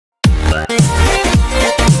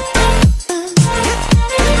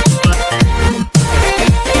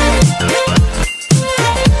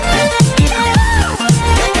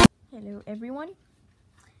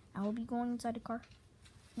inside the car.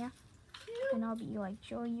 Yeah. And I'll be like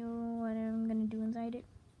showing you what I'm gonna do inside it.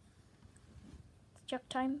 It's check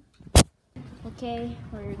time. Okay,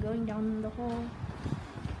 we're going down the hole.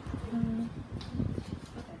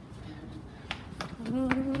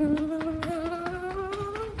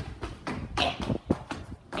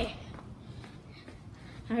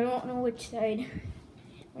 I don't know which side.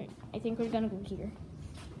 I think we're gonna go here.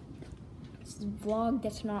 It's a vlog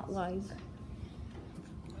that's not live.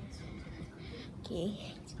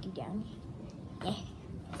 Okay, let's get down. Yeah.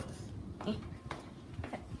 Okay.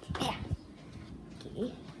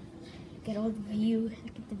 Look at all the view.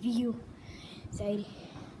 Look at the view side.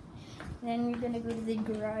 Then we're gonna go to the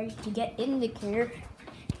garage to get in the car.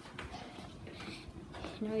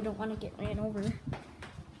 No, I don't want to get ran over.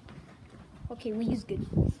 Okay, we use good.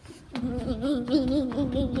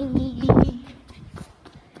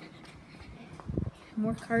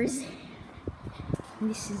 More cars. And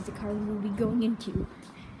this is the car we'll be going into.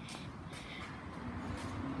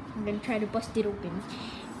 I'm gonna try to bust it open.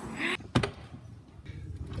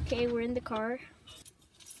 Okay, we're in the car.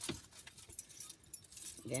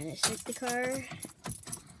 I'm gonna start the car.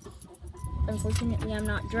 Unfortunately, I'm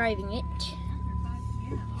not driving it.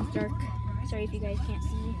 It's dark. Sorry if you guys can't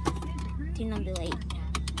see. Turn on the light.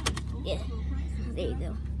 Yeah, there you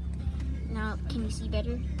go. Now, can you see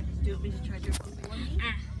better? Do you want me to try to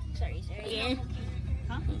Sorry. Yeah.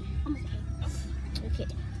 Huh? Okay.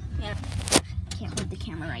 Yeah. Can't hold the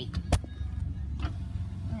camera right.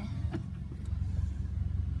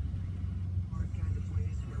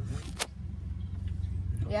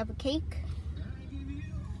 We have a cake.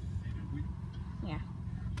 Yeah.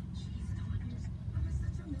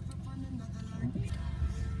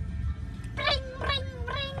 Bring, bring,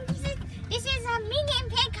 bring. This is a minion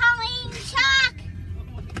pig calling Chuck.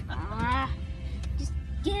 Just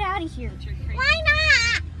get out of here. Why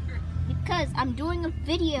not? Because I'm doing a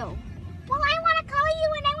video. Well, I want to call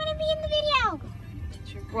you and I want to be in the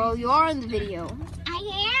video. Well, you are in the video.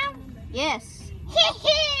 I am? Yes.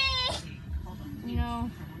 You know,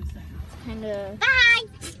 kind of. Bye.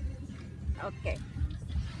 Okay.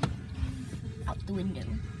 Out the window.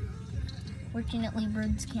 Fortunately,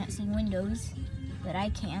 birds can't see windows, but I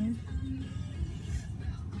can.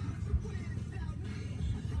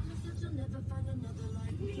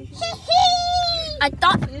 I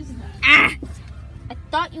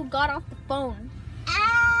thought you got off the phone. I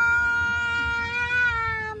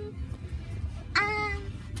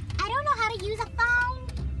don't know how to use a phone.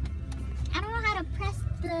 I don't know how to press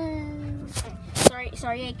the...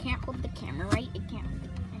 Sorry, I can't hold the camera right. I can't hold the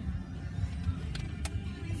camera.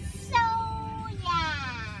 So,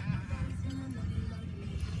 yeah.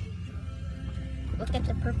 Look at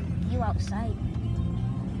the perfect view outside.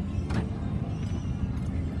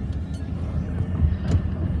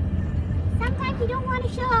 Sometimes you don't want to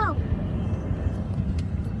show.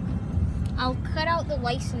 I'll cut out the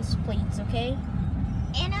license plates, okay?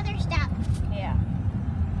 And other stuff. Yeah.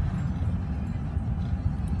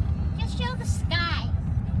 Just show the sky.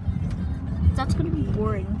 That's gonna be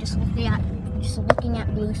boring. Just looking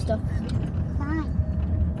at blue stuff. Fine.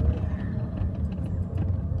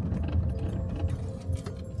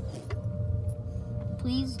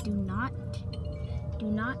 Please do not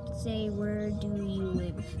say where do you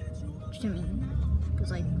live to me,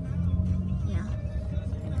 because like, yeah.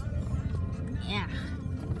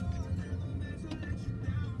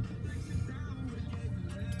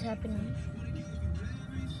 What's happening?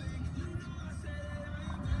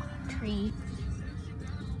 Tree,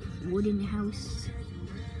 wooden house.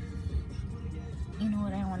 You know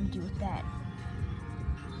what I want to do with that?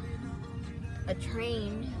 A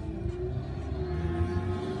train.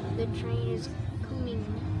 The train is coming.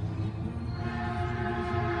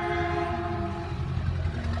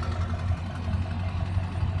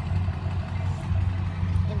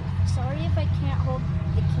 And sorry if I can't hold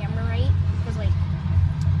the camera right, because like,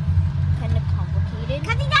 kind of complicated.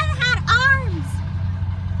 Because he doesn't have arms.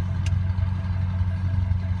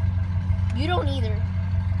 You don't either.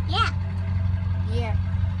 Yeah. Yeah.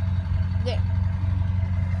 Okay.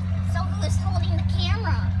 So who is holding the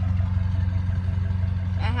camera?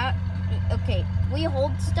 Okay, we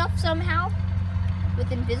hold stuff somehow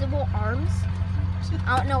with invisible arms.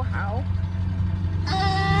 I don't know how.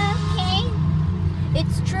 Okay.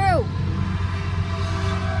 It's true.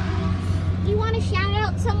 Do you want to shout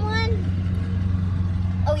out someone?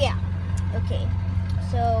 Oh yeah. Okay.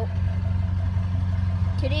 So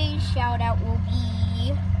today's shout out will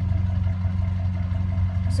be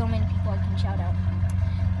so many people I can shout out.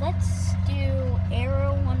 Let's do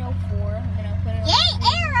Arrow 104. I'm gonna put it Yay,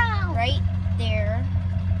 Arrow! right there.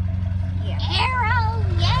 Yeah. Arrow,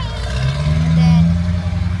 yay!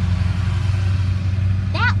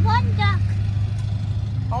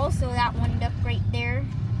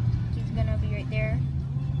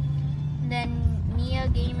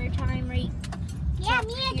 Gamer Time, right? Yeah,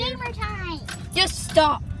 Mia Gamer Time. Just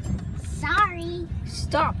stop. Sorry.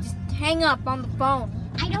 Stop. Just hang up on the phone.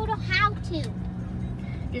 I don't know how to.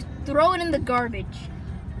 Just throw it in the garbage.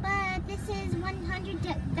 But this is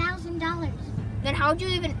 $100,000. Then how'd you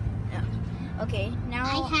even... Okay, now...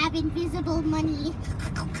 I have invisible money.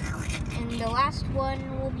 And the last one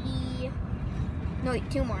will be... No, wait,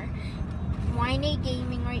 2 more. Wine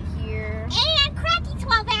Gaming right here. And Cracky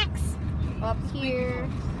 12X. Up here.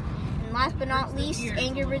 And last but not least,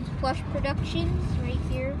 Angry Birds Plush Productions right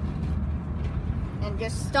here. And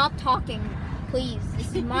just stop talking, please.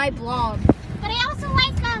 This is my blog. But I also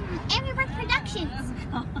like Angry Birds Productions.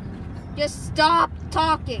 Just stop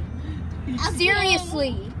talking. Okay.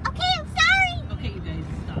 Seriously. Okay, I'm sorry. Okay, you guys,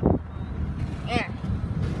 stop. Yeah.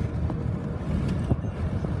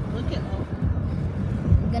 Look at all.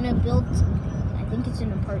 I'm gonna build something. I think it's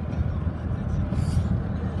an apartment.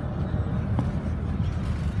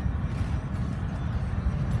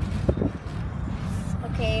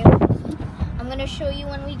 Okay. I'm gonna show you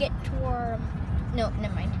when we get to our... No,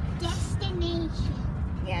 never mind. Destination.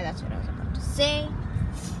 Yeah, that's what I was about to say.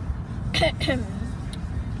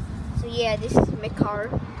 So yeah, this is my car.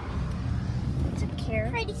 It's a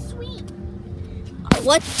car. Pretty sweet.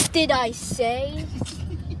 What did I say?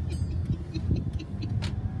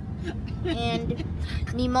 And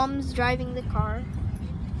me mom's driving the car.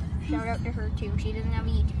 Shout out to her too. She doesn't have a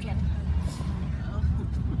YouTube channel.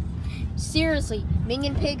 Seriously,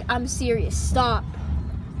 Minion Pig, I'm serious. Stop.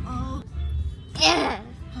 Oh. Yeah.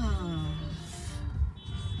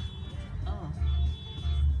 Oh.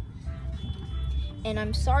 And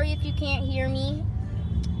I'm sorry if you can't hear me.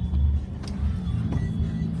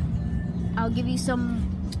 I'll give you some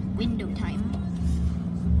window time.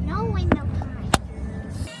 No window time.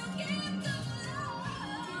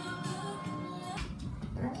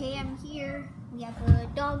 Okay, I'm here. We have a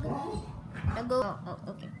dog. Doggo. Oh,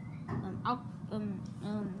 okay.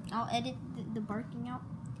 I'll edit the barking out.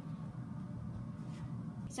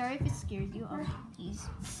 Sorry if it scares you. Oh, please.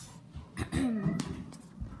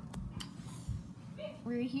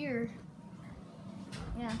 We're here.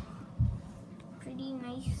 Yeah. Pretty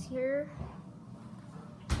nice here.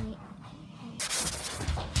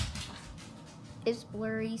 It's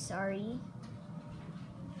blurry, sorry.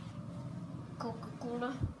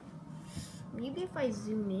 Coca-Cola. Maybe if I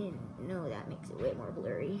zoom in. No, that makes it way more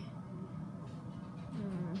blurry.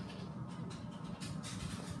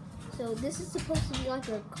 So this is supposed to be like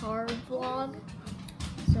a car vlog.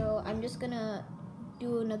 So I'm just gonna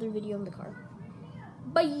do another video in the car.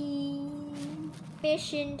 Bye!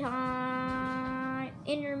 Mission time!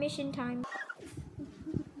 Intermission time.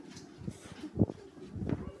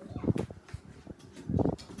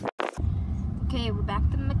 Okay, we're back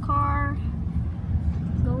in the car.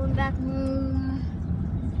 Going back home.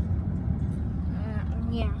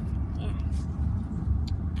 Yeah.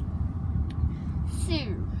 So,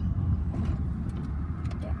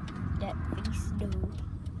 that face though.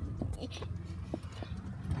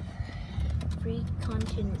 Free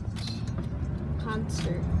content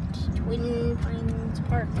concert, Twin Pines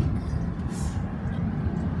Park.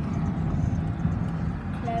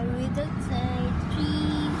 Clouds outside,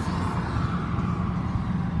 trees.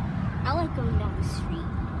 I like going down the street.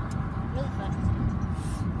 Really fun.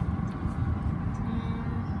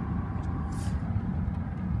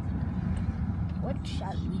 What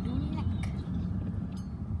shall we do next?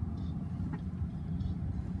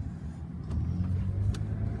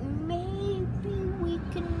 Maybe we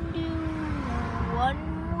can do one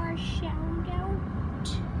more shout out.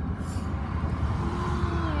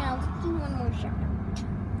 Yeah, let's do one more shout out.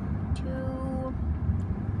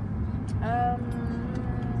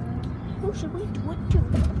 Who should we do it to?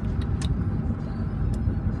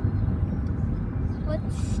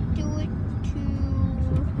 Let's do it to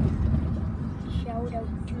shout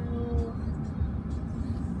out to...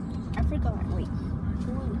 I forgot, wait.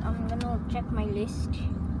 I'm gonna check my list.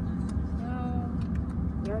 No,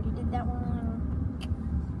 we already did that one.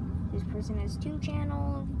 This person has 2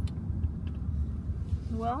 channels.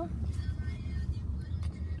 Well,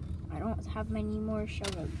 I don't have many more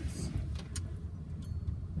shout outs.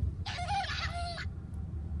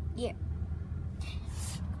 Yeah.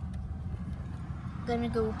 Gonna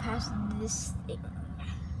go past this thing.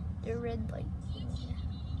 The red light thing.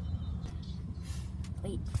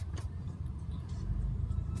 Wait.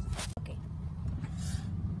 Okay.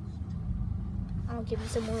 I'll give you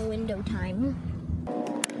some more window time.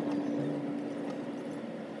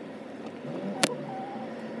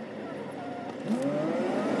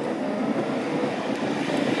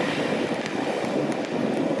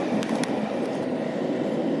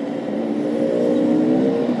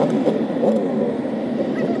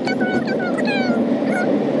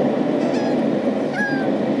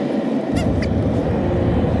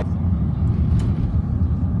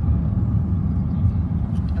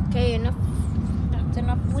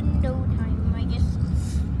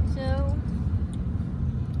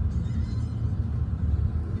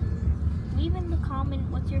 leave in the comment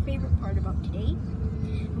what's your favorite part about today.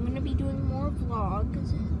 I'm going to be doing more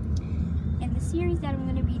vlogs. And the series that I'm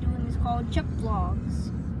going to be doing is called Chuck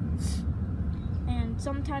Vlogs. And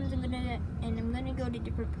sometimes I'm gonna go to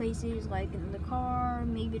different places, like in the car,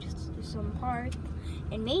 maybe just to some park,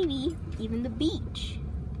 and maybe even the beach.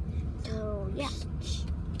 So yeah.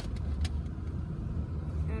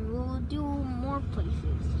 And we'll do more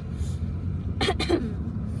places.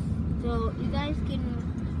 So you guys can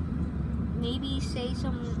maybe say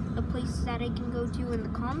a place that I can go to in the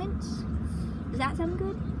comments. Does that sound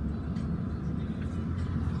good?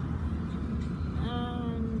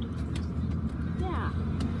 And yeah.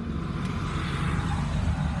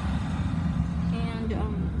 And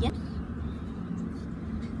yes.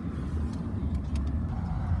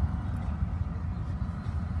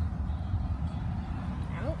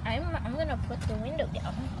 I'm gonna put the window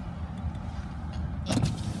down.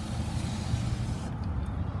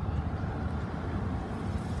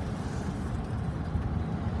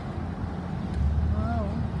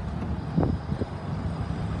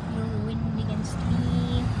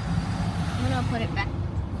 Put it back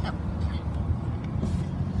up.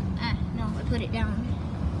 No, I put it down.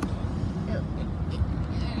 There we go.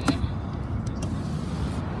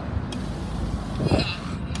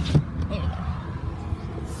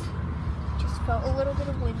 Just felt a little bit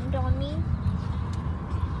of wind on me.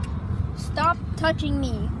 Stop touching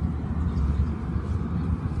me.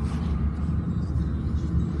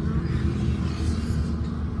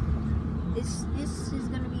 This is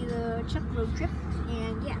gonna be the Chuck road trip,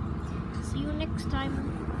 and yeah. See you next time.